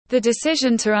The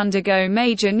decision to undergo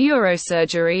major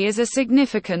neurosurgery is a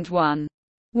significant one.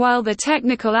 While the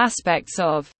technical aspects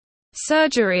of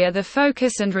surgery are the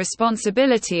focus and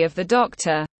responsibility of the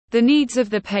doctor, the needs of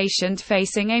the patient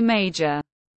facing a major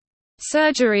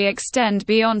surgery extend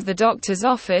beyond the doctor's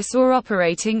office or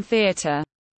operating theater.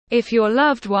 If your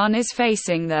loved one is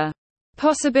facing the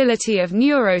possibility of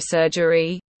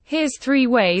neurosurgery, here's 3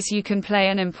 ways you can play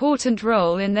an important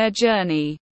role in their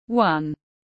journey. 1.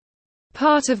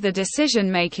 Part of the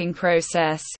decision-making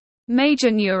process. Major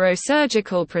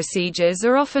neurosurgical procedures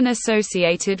are often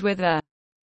associated with a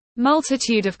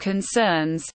multitude of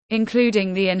concerns,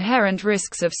 including the inherent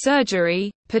risks of surgery,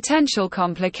 potential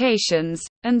complications,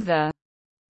 and the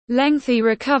lengthy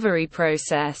recovery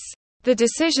process. The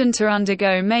decision to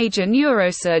undergo major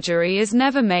neurosurgery is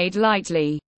never made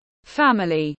lightly.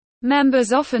 Family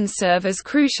members often serve as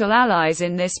crucial allies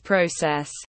in this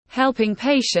process, helping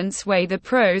patients weigh the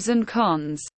pros and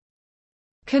cons,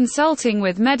 consulting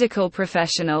with medical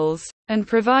professionals, and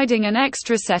providing an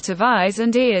extra set of eyes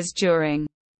and ears during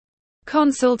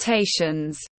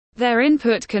consultations. Their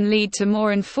input can lead to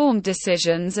more informed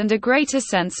decisions and a greater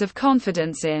sense of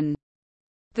confidence in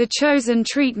the chosen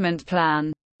treatment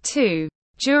plan. 2.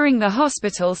 During the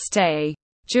hospital stay.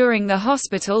 During the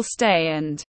hospital stay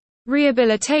and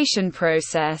rehabilitation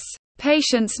process,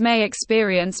 patients may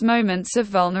experience moments of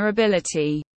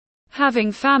vulnerability.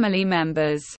 Having family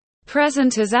members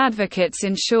present as advocates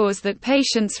ensures that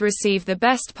patients receive the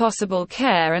best possible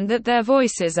care and that their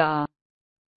voices are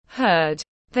heard.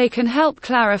 They can help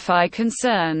clarify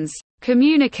concerns,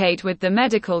 communicate with the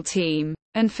medical team,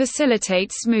 and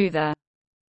facilitate smoother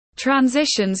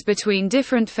transitions between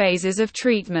different phases of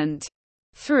treatment.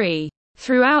 3.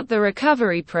 Throughout the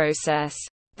recovery process.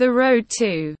 The road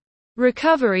to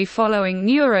recovery following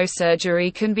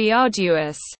neurosurgery can be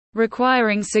arduous,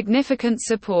 requiring significant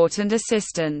support and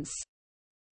assistance.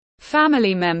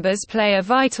 Family members play a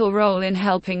vital role in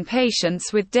helping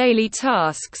patients with daily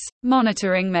tasks,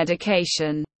 monitoring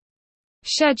medication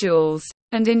schedules,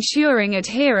 and ensuring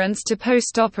adherence to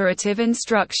post-operative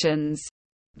instructions.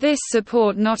 This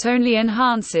support not only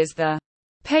enhances the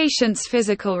patient's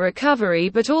physical recovery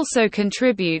but also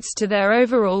contributes to their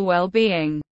overall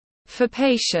well-being. For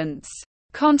patients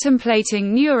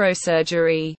contemplating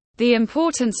neurosurgery, the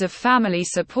importance of family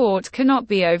support cannot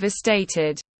be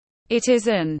overstated. It is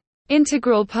an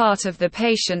integral part of the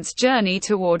patient's journey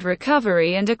toward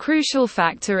recovery and a crucial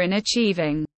factor in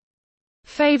achieving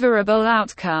favorable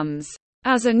outcomes.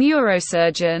 As a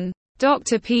neurosurgeon,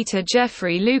 Dr. Peter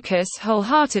Jeffrey Lucas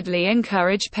wholeheartedly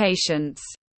encourages patients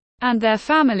and their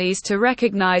families to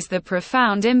recognize the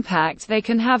profound impact they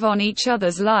can have on each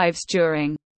other's lives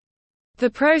during the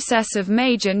process of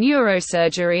major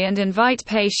neurosurgery and invite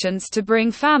patients to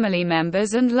bring family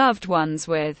members and loved ones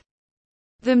with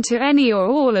them to any or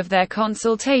all of their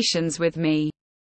consultations with me.